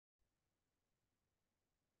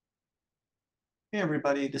Hey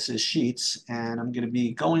everybody, this is Sheets, and I'm going to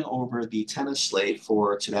be going over the tennis slate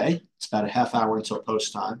for today. It's about a half hour until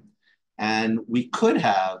post time, and we could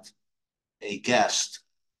have a guest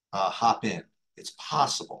hop in. It's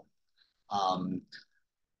possible um,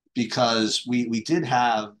 because we did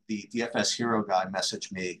have the DFS hero guy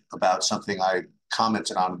message me about something I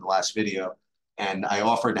commented on in the last video, and I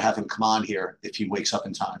offered to have him come on here if he wakes up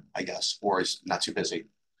in time, I guess, or is not too busy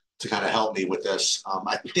to kind of help me with this.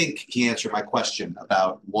 I think he answered my question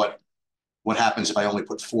about what happens if I only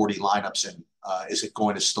put 40 lineups in? Is it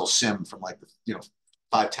going to still sim from like,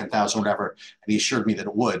 5, 10,000, whatever? And he assured me that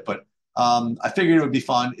it would. But I figured it would be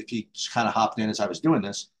fun if he just kind of hopped in as I was doing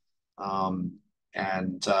this. Um,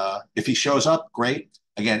 and if he shows up, great.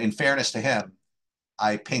 Again, in fairness to him,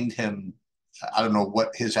 I pinged him. I don't know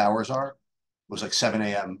what his hours are. It was like 7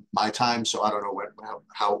 a.m. my time, so I don't know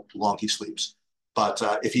how long he sleeps. But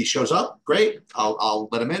if he shows up, great. I'll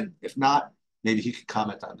let him in. If not, maybe he could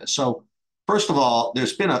comment on this. So first of all,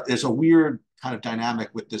 there's a weird kind of dynamic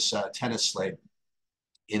with this tennis slate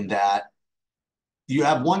in that you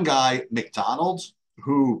have one guy, McDonald,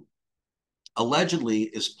 who allegedly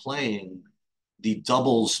is playing the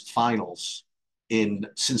doubles finals in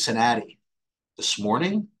Cincinnati this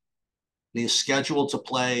morning. And he is scheduled to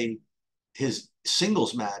play his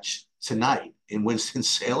singles match tonight in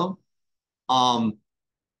Winston-Salem. Um,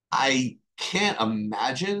 I can't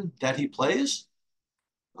imagine that he plays.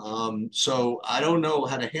 So I don't know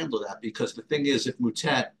how to handle that because the thing is, if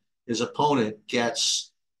Mutet, his opponent,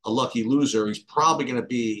 gets a lucky loser, he's probably going to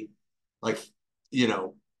be like,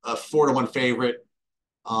 a 4-1 favorite.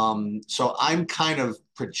 So I'm kind of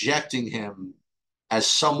projecting him as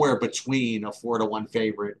somewhere between a 4-1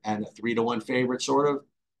 favorite and a 3-1 favorite, sort of.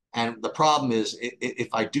 And the problem is, if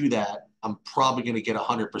I do that, I'm probably going to get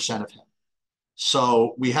 100% of him.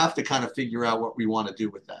 So we have to kind of figure out what we want to do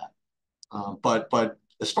with that. But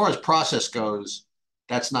as far as process goes,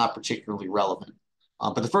 that's not particularly relevant.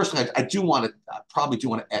 But the first thing I do want to, I probably do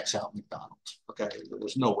want to X out McDonald's. Okay,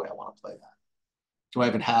 there's no way I want to play that. Do I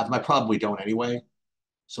even have him? I probably don't anyway.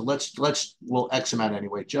 So we'll X him out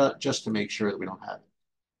anyway, just to make sure that we don't have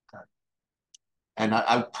it. Okay. And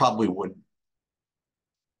I probably wouldn't.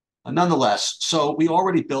 Nonetheless, so we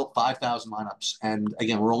already built 5,000 lineups, and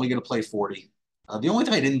again, we're only going to play 40. The only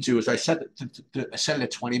thing I didn't do is I set it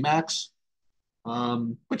at 20 max,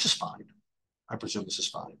 which is fine. I presume this is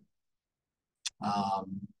fine.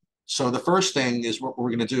 So the first thing is what we're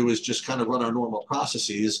going to do is just kind of run our normal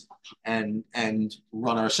processes and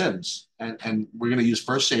run our sims, and we're going to use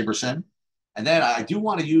first Saber sim, and then I do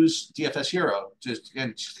want to use DFS Hero just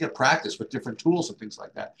get practice with different tools and things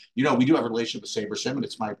like that. We do have a relationship with Saber sim, and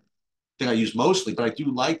it's my thing I use mostly, but I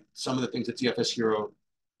do like some of the things that DFS Hero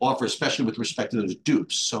offers, especially with respect to those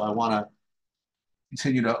dupes. So I want to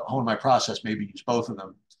continue to hone my process, maybe use both of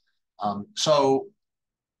them. So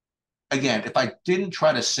again, if I didn't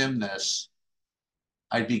try to sim this,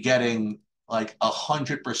 I'd be getting like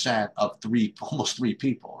 100% of almost three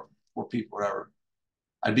people or four people, whatever.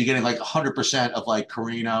 I'd be getting like 100% of like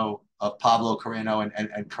Carino, of Pablo Carino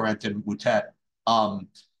and Corentin Mutet. Um,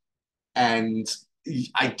 and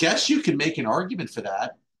I guess you can make an argument for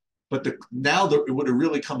that, but what it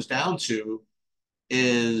really comes down to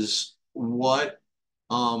is what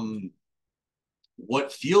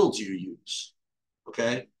fields you use.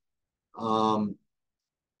 Okay. Um,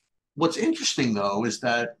 what's interesting though is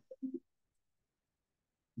that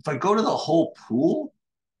if I go to the whole pool,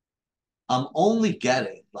 I'm only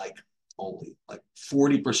getting only like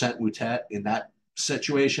 40% Mutet in that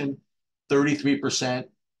situation, 33%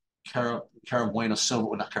 Carabuena Silva,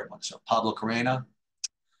 well, not Carabuena Silva, Pablo Carrena.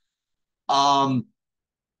 Um,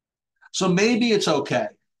 so maybe it's okay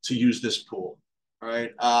to use this pool. All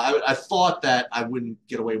right. I thought that I wouldn't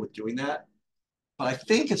get away with doing that, but I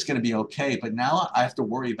think it's going to be okay. But now I have to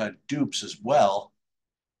worry about dupes as well.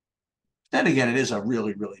 Then again, it is a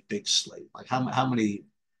really, really big slate. Like how many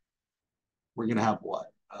we're going to have what?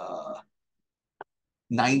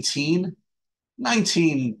 19?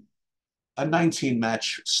 19, a 19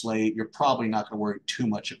 match slate. You're probably not going to worry too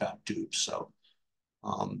much about dupes.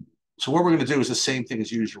 Um, so what we're going to do is the same thing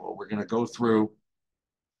as usual. We're going to go through,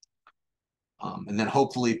 and then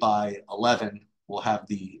hopefully by 11, we'll have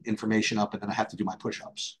the information up, and then I have to do my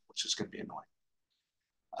push-ups, which is going to be annoying.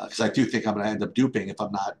 Because I do think I'm going to end up duping if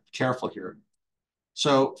I'm not careful here.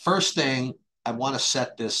 So first thing, I want to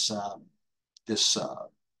set this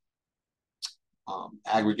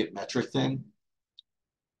aggregate metric thing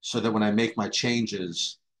so that when I make my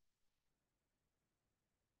changes,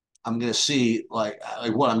 I'm going to see like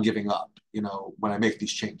what I'm giving up, when I make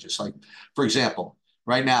these changes. Like, for example,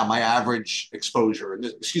 right now, my average exposure,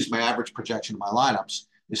 excuse me, my average projection in my lineups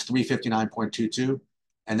is 359.22.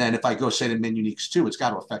 And then if I go, say, to min uniques 2, it's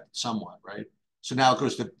got to affect it somewhat, right? So now it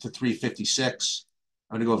goes to 356.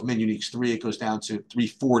 I'm going to go with min uniques 3. It goes down to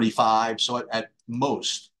 345. So at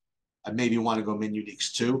most, I maybe want to go min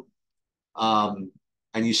uniques 2.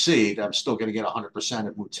 And you see that I'm still going to get 100%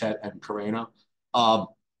 of Mutet and Carreno. Um,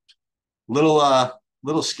 little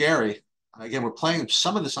little scary. Again, we're playing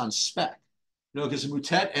some of this on spec, because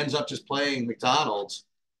Mutet ends up just playing McDonald's,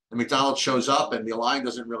 and McDonald's shows up, and the line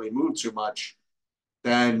doesn't really move too much.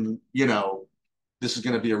 Then this is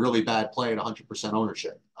going to be a really bad play at 100%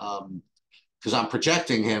 ownership, because I'm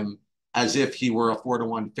projecting him as if he were a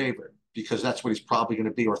 4-1 favorite, because that's what he's probably going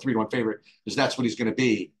to be, or 3-1 favorite, because that's what he's going to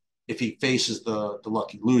be if he faces the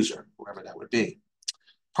lucky loser, whoever that would be,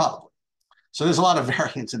 probably. So there's a lot of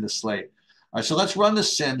variance in this slate. All right, so let's run the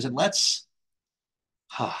sims, and let's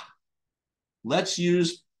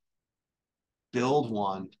use build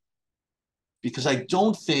one, because I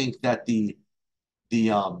don't think that the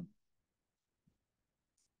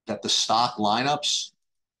that the stock lineups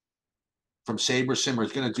from Saber Simmer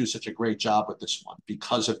is going to do such a great job with this one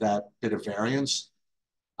because of that bit of variance.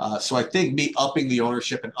 So I think me upping the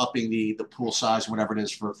ownership and upping the pool size, whatever it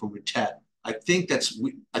is for Mutet, I think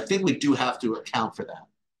we do have to account for that.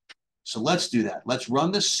 So let's do that. Let's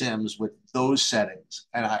run the sims with those settings,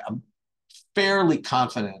 and I'm fairly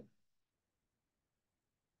confident.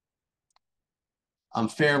 I'm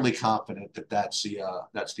fairly confident that that's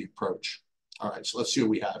the approach. All right, so let's see what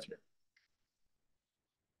we have here.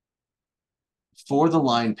 For the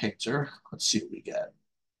line painter, let's see what we get.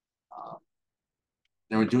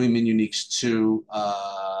 Now we're doing min uniques 2.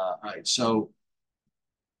 All right, so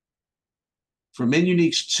for min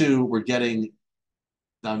uniques 2, we're getting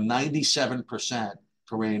now 97%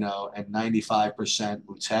 Carreno and 95%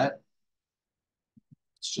 Mutet.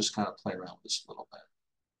 Let's just kind of play around with this a little bit.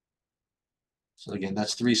 So again,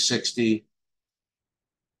 that's 360,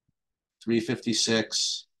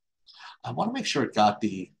 356. I want to make sure it got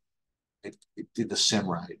it did the sim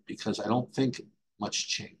right, because I don't think much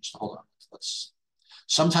changed. Hold on.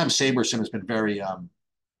 Sometimes Saber Sim has been very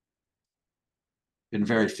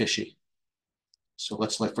fishy. So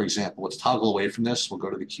let's, like, for example, let's toggle away from this. We'll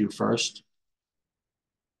go to the queue first.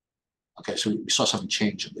 Okay, so we saw something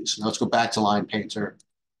change at least. Now let's go back to Line Painter.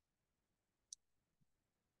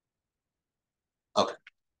 Okay.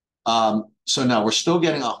 So now we're still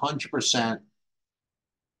getting 100%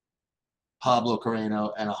 Pablo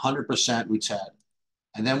Carreno and 100% Mutet.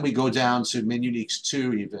 And then we go down to Min Uniques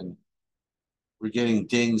 2 even. We're getting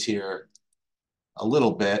dinged here a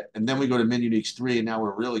little bit. And then we go to Min Uniques 3, and now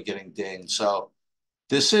we're really getting dinged. So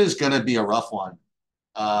this is going to be a rough one.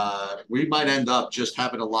 We might end up just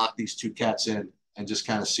having to lock these two cats in and just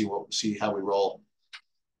kind of see how we roll.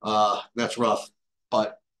 That's rough,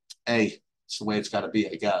 but hey, it's the way it's got to be,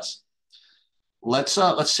 I guess. Let's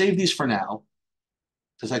save these for now,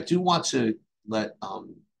 because I do want to run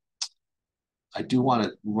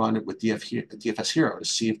it with DFS Hero to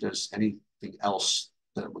see if there's anything else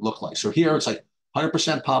that it would look like. So here it's like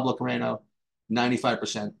 100% Pablo Carreno,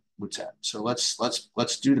 95% Mutet. So let's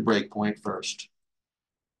do the breakpoint first.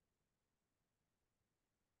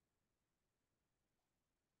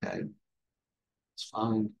 Okay, it's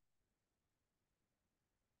fine.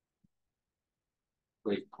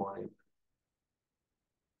 Breakpoint.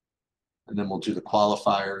 And then we'll do the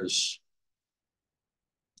qualifiers.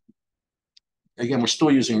 Again, we're still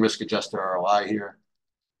using risk-adjusted ROI here.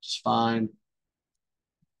 It's fine.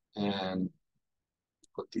 And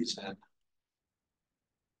put these in.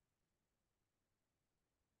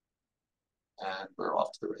 And we're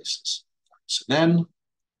off to the races. So then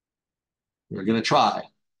we're going to try.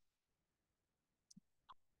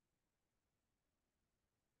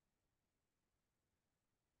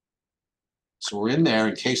 So we're in there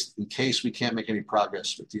in case we can't make any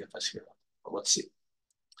progress with DFS Hero. But let's see.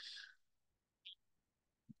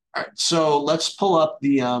 All right, so let's pull up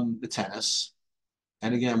the tennis.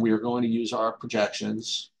 And again, we are going to use our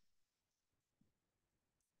projections.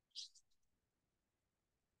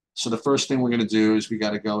 So the first thing we're going to do is we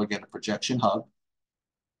got to go again to Projection Hub.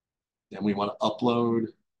 Then we want to upload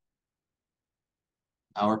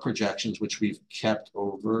our projections, which we've kept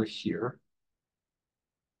over here.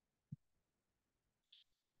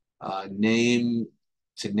 Name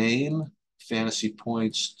to name, fantasy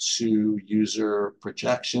points to user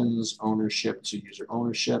projections, ownership to user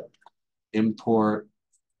ownership, import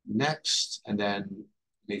next, and then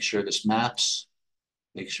make sure this maps.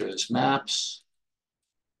 Make sure this maps.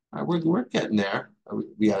 All right, we're getting there.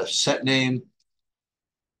 We got a set name.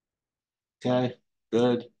 Okay,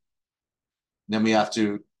 good. Then we have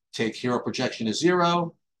to take hero projection to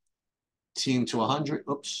 0, team to 100.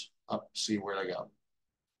 Oops. Up, see where I go.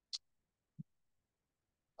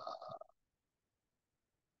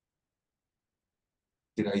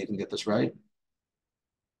 Did I even get this right?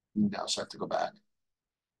 No, so I have to go back.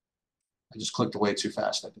 I just clicked away too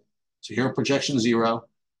fast, I think. So hero projection 0,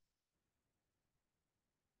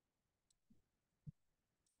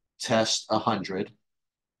 test 100.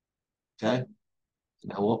 Okay.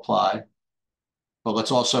 Now we'll apply. But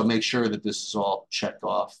let's also make sure that this is all checked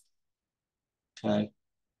off. Okay.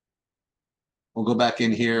 We'll go back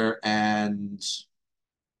in here and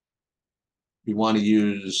we want to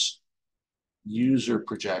use user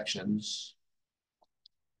projections.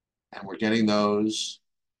 And we're getting those.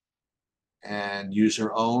 And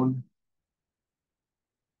user own.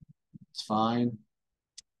 It's fine.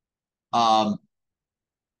 So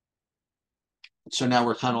now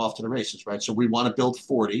we're kind of off to the races, right? So we want to build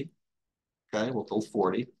 40. Okay, we'll build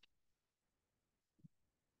 40.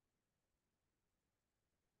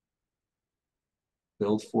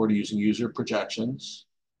 Build 40 using user projections.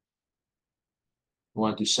 We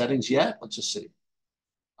want to do settings yet? Let's just see.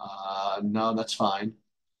 No, that's fine.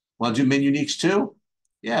 Want to do min uniques too?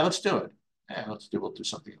 Yeah, let's do it. Yeah, we'll do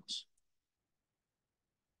something else.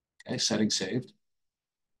 Okay, settings saved.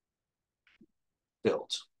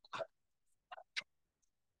 Build. Okay.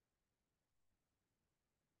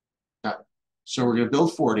 All right. So we're going to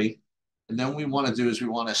build 40. And then what we want to do is we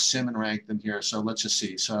want to sim and rank them here. So let's just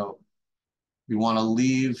see. So we want to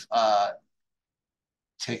leave,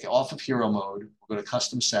 take it off of hero mode. We'll go to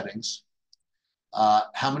custom settings.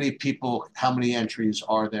 How many people, how many entries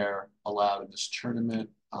are there allowed in this tournament?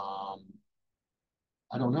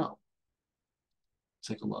 I don't know.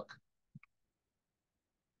 Take a look.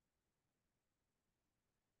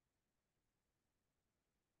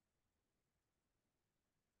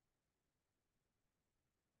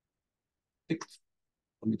 I think,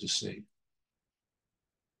 let me just see.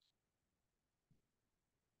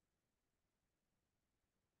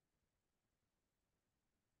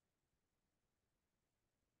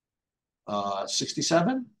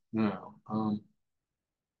 67? No.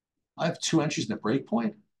 I have 2 entries in the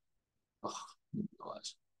breakpoint. Ugh, I didn't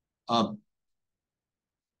realize.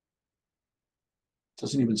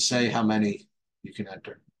 Doesn't even say how many you can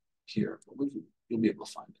enter here. But you'll be able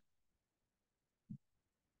to find it.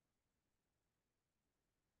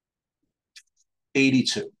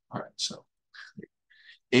 82. All right, so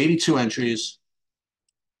 82 entries,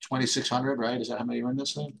 2,600, right? Is that how many are in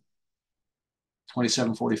this thing?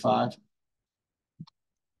 2745.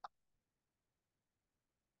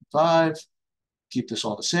 5. Keep this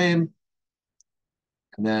all the same.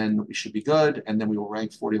 And then we should be good. And then we will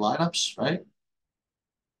rank 40 lineups, right?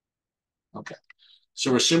 Okay.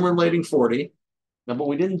 So we're simulating 40. Now, what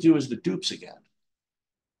we didn't do is the dupes again.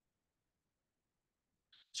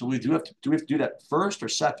 So we do we have to do that first or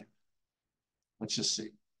second? Let's just see.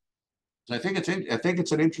 I think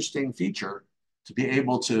it's an interesting feature to be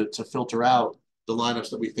able to filter out the lineups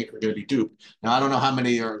that we think are going to be duped. Now, I don't know how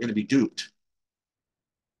many are going to be duped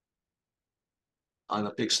on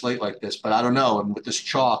a big slate like this, but I don't know. And with this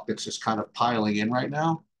chalk that's just kind of piling in right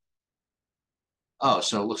now. Oh,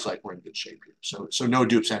 so it looks like we're in good shape here. So no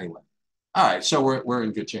dupes anyway. All right, so we're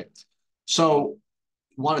in good shape. So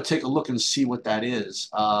we want to take a look and see what that is.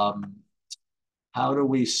 How do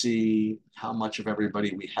we see how much of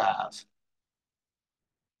everybody we have?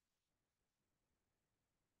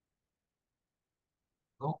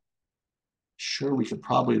 Well, sure, we could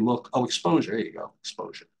probably look. Oh, exposure. There you go,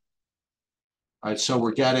 exposure. All right, so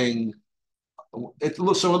we're getting it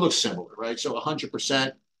looks similar, right? So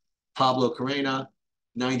 100% Pablo Carrena,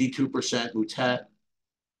 92% Mutet.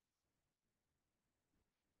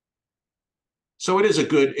 So it is a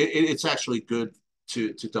good. It's actually good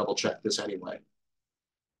to double check this anyway.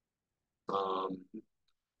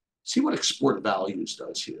 See what export values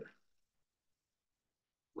does here.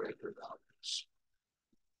 Render values.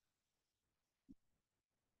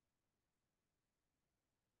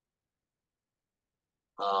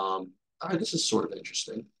 All right, this is sort of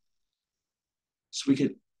interesting. So we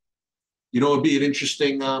could, it would be an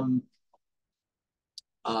interesting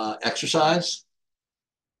exercise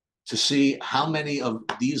to see how many of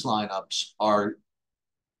these lineups are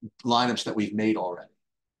lineups that we've made already.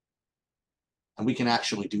 And we can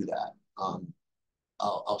actually do that.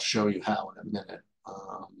 I'll show you how in a minute.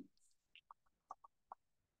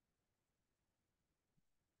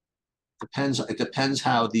 It depends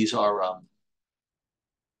how these are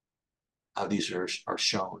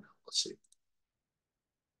shown. Let's see.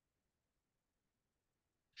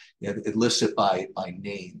 Yeah, it lists it by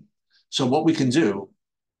name. So what we can do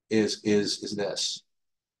is this.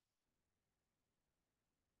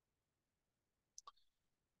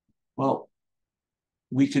 Well,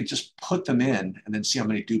 we could just put them in and then see how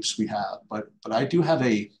many dupes we have. But I do have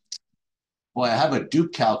I have a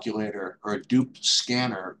dupe calculator or a dupe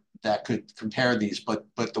scanner that could compare these. But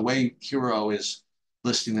the way Hero is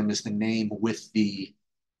listing them is the name with the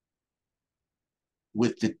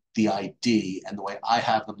ID, and the way I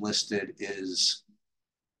have them listed is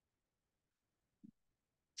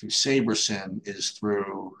through SaberSim is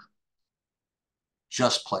through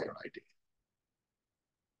just player ID.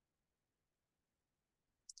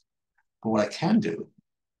 But what I can do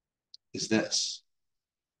is this.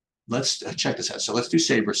 Let's check this out. So let's do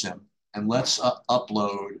SaberSim and let's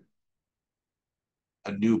upload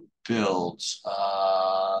a new build.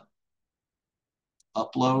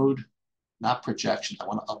 Upload, not projections. I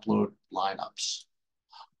want to upload lineups.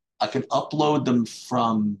 I can upload them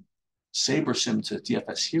from SaberSim to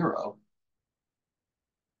DFS Hero.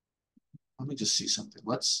 Let me just see something.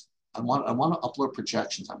 I want to upload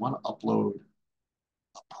projections. I want to upload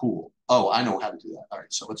a pool. Oh, I know how to do that. All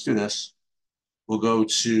right, so let's do this. We'll go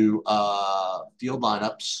to field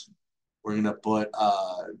lineups. We're going to put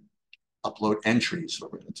upload entries.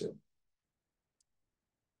 What we're going to do.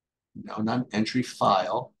 No, not entry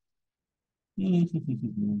file.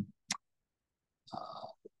 The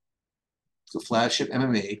flagship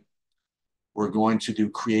MME. We're going to do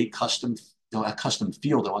create custom, no, a custom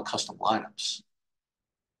field. I want custom lineups.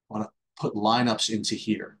 I want to put lineups into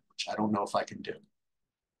here, which I don't know if I can do.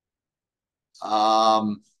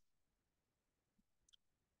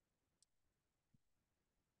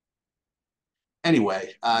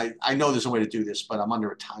 Anyway, I know there's a way to do this, but I'm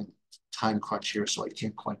under a time crunch here, so I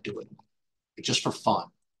can't quite do it. But just for fun,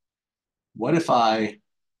 what if I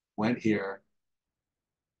went here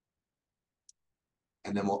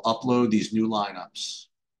and then we'll upload these new lineups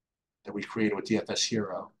that we created with DFS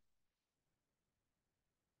Hero.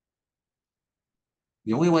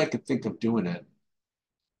 The only way I could think of doing it,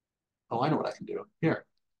 oh, I know what I can do. Here,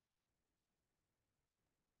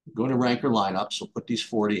 go to ranker lineups. We'll put these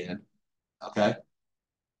 40 in, okay?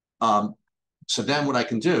 So then what I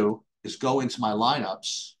can do is go into my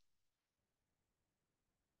lineups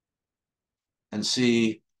and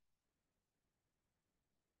see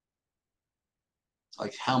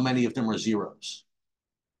like how many of them are zeros,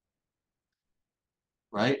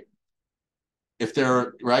 right? If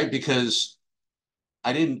they're right, because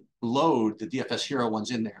I didn't load the DFS Hero ones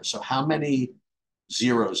in there. So how many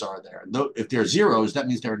zeros are there? If they're zeros, that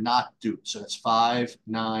means they're not duped. So that's 5,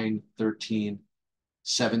 9, 13,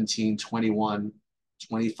 17, 21,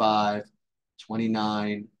 25,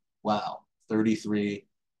 29, wow, 33.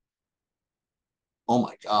 Oh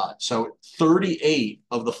my God. So 38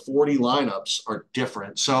 of the 40 lineups are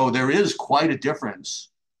different. So there is quite a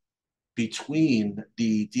difference between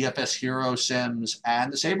the DFS Hero Sims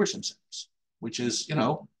and the SaberSim Sims, which is,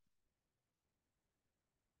 so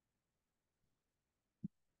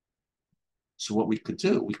what we could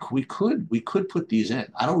do, we could put these in.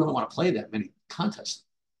 I don't really want to play that many contests,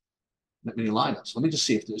 that many lineups. Let me just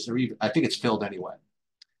see if there's even, I think it's filled anyway.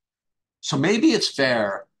 So maybe it's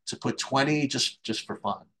fair to put 20 just for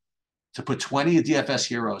fun, to put 20 DFS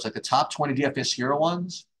heroes, like the top 20 DFS hero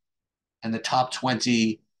ones and the top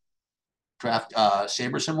 20 draft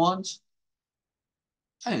SaberSim ones.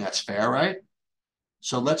 I think that's fair, right?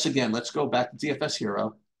 So let's go back to DFS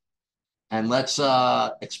Hero and let's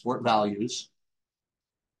export values.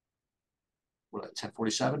 What,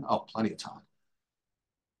 1047? Oh, plenty of time.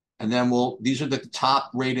 And then these are the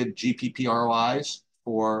top rated GPP ROIs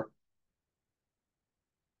for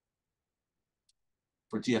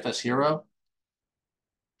DFS Hero.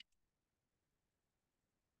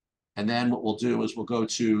 And then what we'll do is we'll go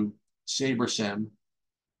to SaberSim.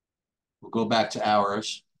 We'll go back to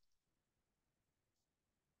ours.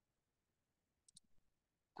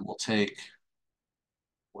 And we'll take,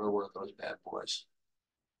 where were those bad boys?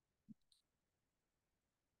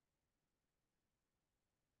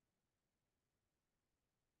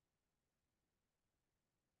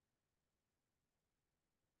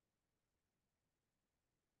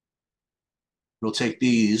 We'll take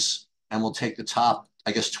these and we'll take the top,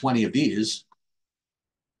 I guess, 20 of these.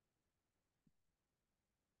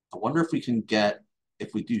 I wonder if we can get,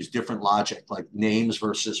 if we use different logic, like names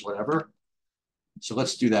versus whatever. So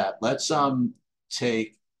let's do that. Let's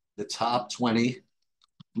take the top 20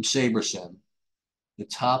 from SaberSim, the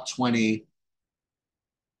top 20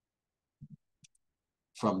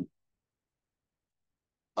 from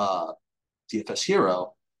DFS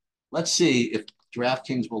Hero. Let's see if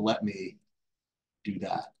DraftKings will let me do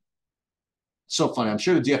that. so funny. I'm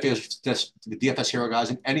sure the DFS hero guys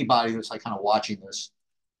and anybody that's like kind of watching this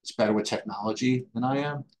is better with technology than I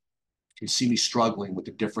am. You can see me struggling with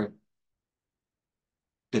the different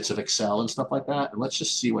bits of Excel and stuff like that. And let's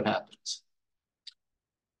just see what happens.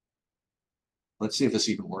 Let's see if this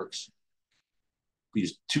even works. We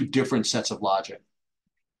use two different sets of logic.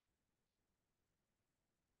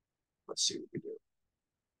 Let's see what we do.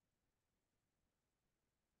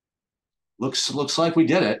 Looks like we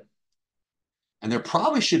did it. And there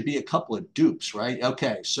probably should be a couple of dupes, right?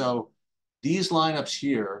 Okay, so these lineups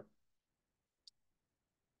here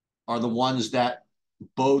are the ones that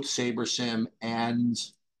both SaberSim and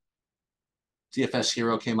DFS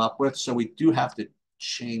Hero came up with. So we do have to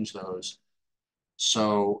change those.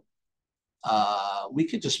 So we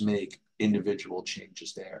could just make individual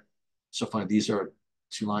changes there. So fine, these are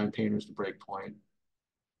two line painters, the breakpoint.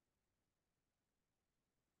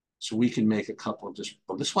 So we can make a couple of just,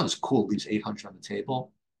 oh, this one's cool, leaves 800 on the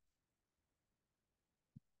table.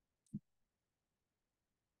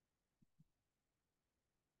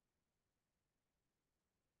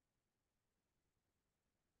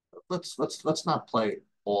 Let's not play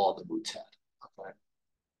all the Mutet. Okay.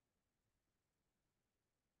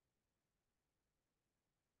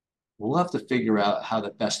 We'll have to figure out how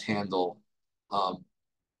to best handle um,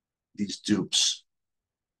 these dupes.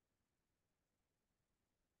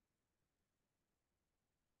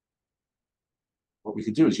 What we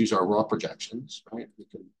could do is use our raw projections, right? We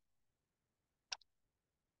can,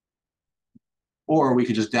 or we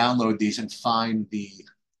could just download these and find the.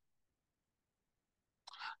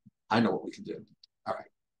 I know what we can do. All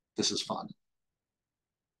right, this is fun.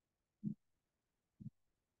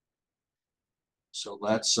 So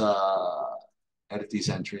let's edit these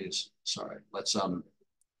entries. Sorry, let's download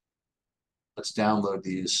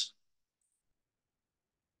these.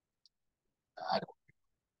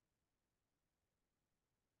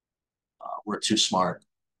 We're too smart.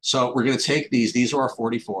 So we're going to take these. These are our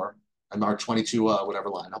 44 and our 22 whatever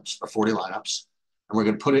lineups or 40 lineups, and we're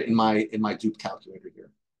going to put it in my dupe calculator here.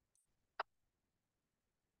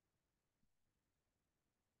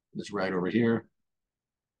 It's right over here.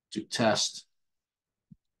 Dupe test.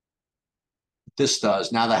 This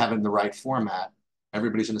does now that I have it in the right format.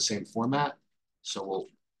 Everybody's in the same format. So we'll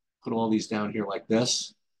put all these down here like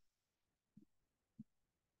this.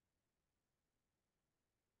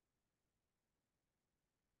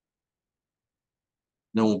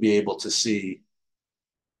 Then we'll be able to see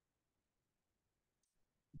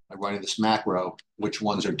by running this macro which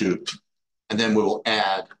ones are duped. And then we will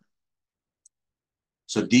add.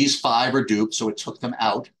 So these 5 are duped, so it took them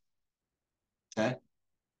out. Okay.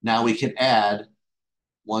 Now we can add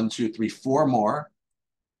 1, 2, 3, 4 more.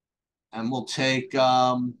 And we'll take, where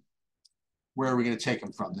are we going to take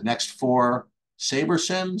them from? The next 4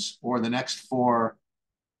 SaberSims or the next 4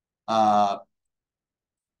 DFS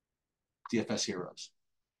heroes?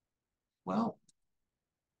 Well,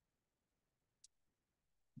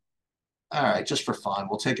 all right, just for fun,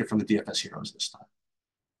 we'll take it from the DFS heroes this time.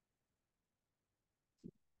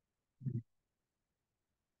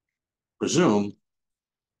 Presume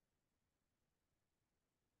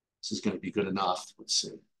this is going to be good enough. Let's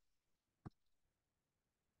see.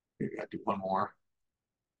 Maybe I do one more.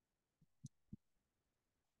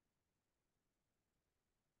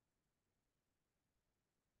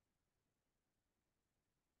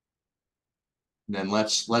 And then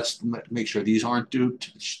let's make sure these aren't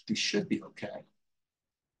duped. These should be okay.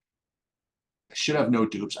 I should have no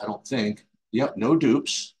dupes, I don't think. Yep, no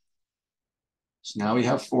dupes. So now we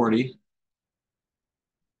have 40.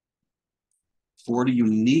 40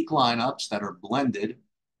 unique lineups that are blended.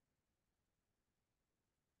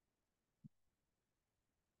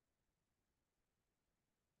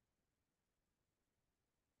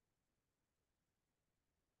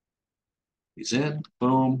 He's in,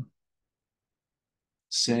 boom,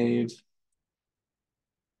 save.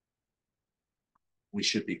 We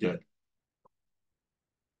should be good.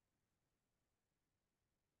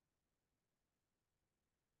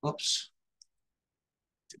 Oops.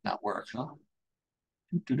 Did not work, huh?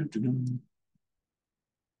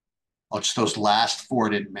 Oh, it's those last 4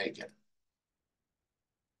 didn't make it.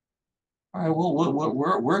 All right, well,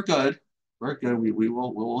 we're good. We're good.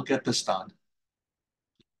 We'll get this done.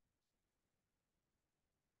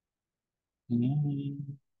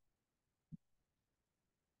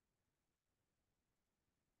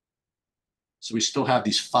 So we still have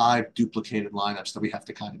these 5 duplicated lineups that we have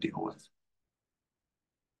to kind of deal with.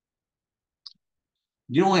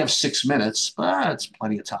 You only have 6 minutes, but it's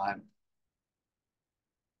plenty of time.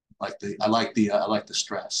 I like the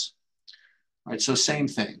stress. All right, so same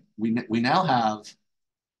thing. We now have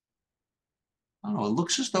I don't know. It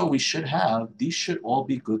looks as though we should have, these should all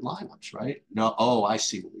be good lineups, right? No, oh, I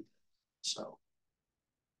see what we did. So,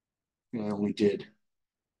 yeah, we did.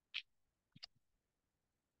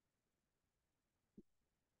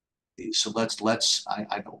 These. So I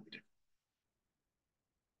know what we did.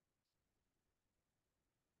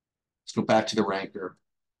 Let's go back to the ranker.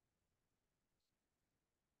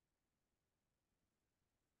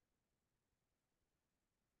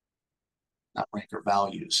 Not ranker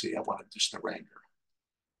values. See, I wanted just the ranker.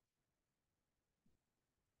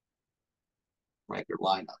 Ranker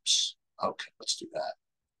lineups. Okay, let's do that.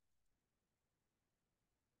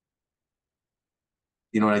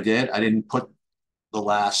 You know what I did? I didn't put the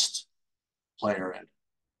last player in.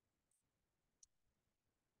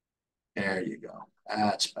 There you go.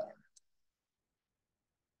 That's better.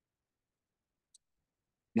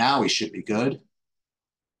 Now we should be good.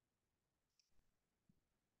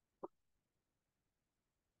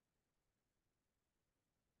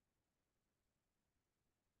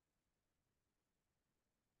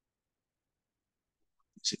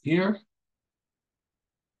 Is it here?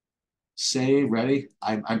 Save, ready?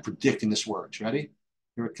 I'm predicting this works. Ready?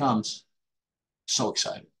 Here it comes. So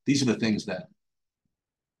excited. These are the things that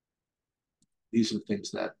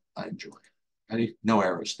I enjoy. Ready? No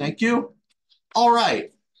errors. Thank you. All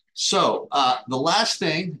right. So the last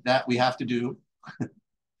thing that we have to do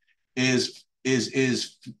is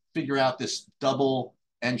figure out this double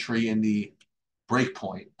entry in the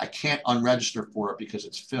breakpoint. I can't unregister for it because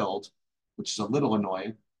it's filled, which is a little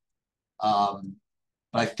annoying. But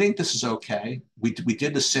I think this is okay. We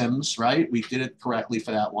did the Sims, right? We did it correctly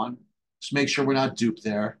for that one. Just make sure we're not duped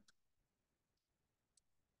there.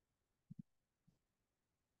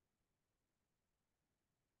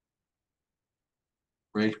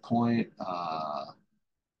 Breakpoint.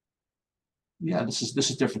 Yeah, this is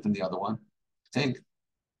different than the other one. I think.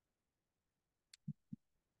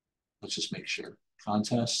 Let's just make sure.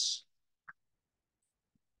 Contests.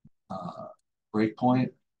 Uh, breakpoint.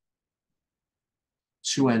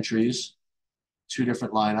 Two entries. Two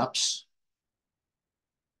different lineups.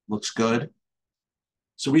 Looks good.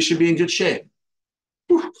 So we should be in good shape.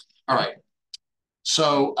 Whew. All right.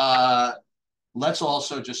 So let's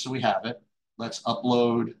also, just so we have it, let's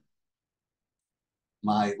upload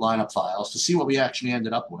my lineup files to see what we actually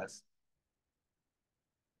ended up with.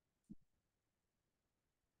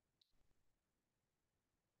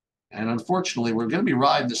 And unfortunately, we're going to be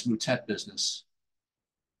riding this Mutet business.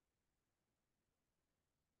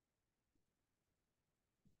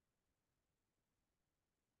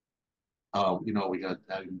 Oh, we got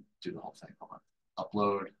to do the whole thing. Hold on.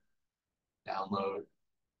 Upload, download.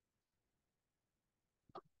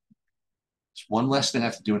 It's one less thing I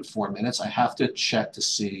have to do in 4 minutes. I have to check to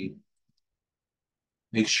see,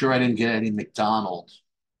 make sure I didn't get any McDonald's.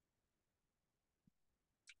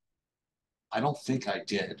 I don't think I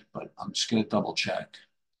did, but I'm just going to double check.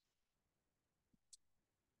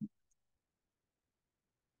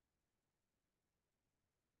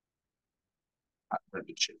 All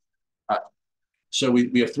right. So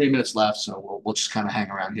we have 3 minutes left, so we'll just kind of hang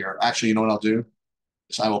around here. Actually, you know what I'll do?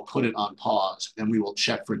 Is I will put it on pause, and we will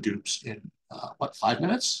check for dupes in, 5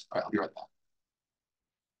 minutes? All right, I'll be right back.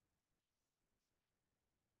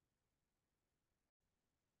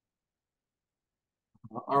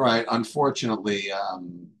 All right. Unfortunately,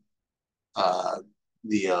 uh,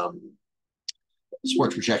 the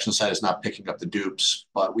sports projection site is not picking up the dupes,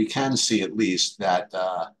 but we can see at least that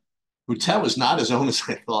Boutet was not as own as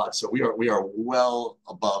I thought. So we are well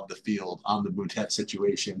above the field on the Boutet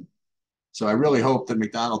situation. So I really hope that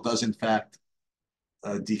McDonald does in fact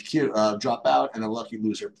DQ drop out and a lucky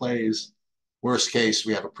loser plays. Worst case,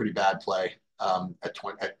 we have a pretty bad play at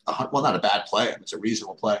 20. Well, not a bad play. I mean, it's a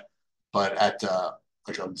reasonable play, but at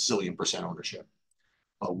like a zillion percent ownership.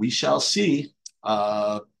 But we shall see.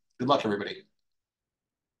 Good luck, everybody.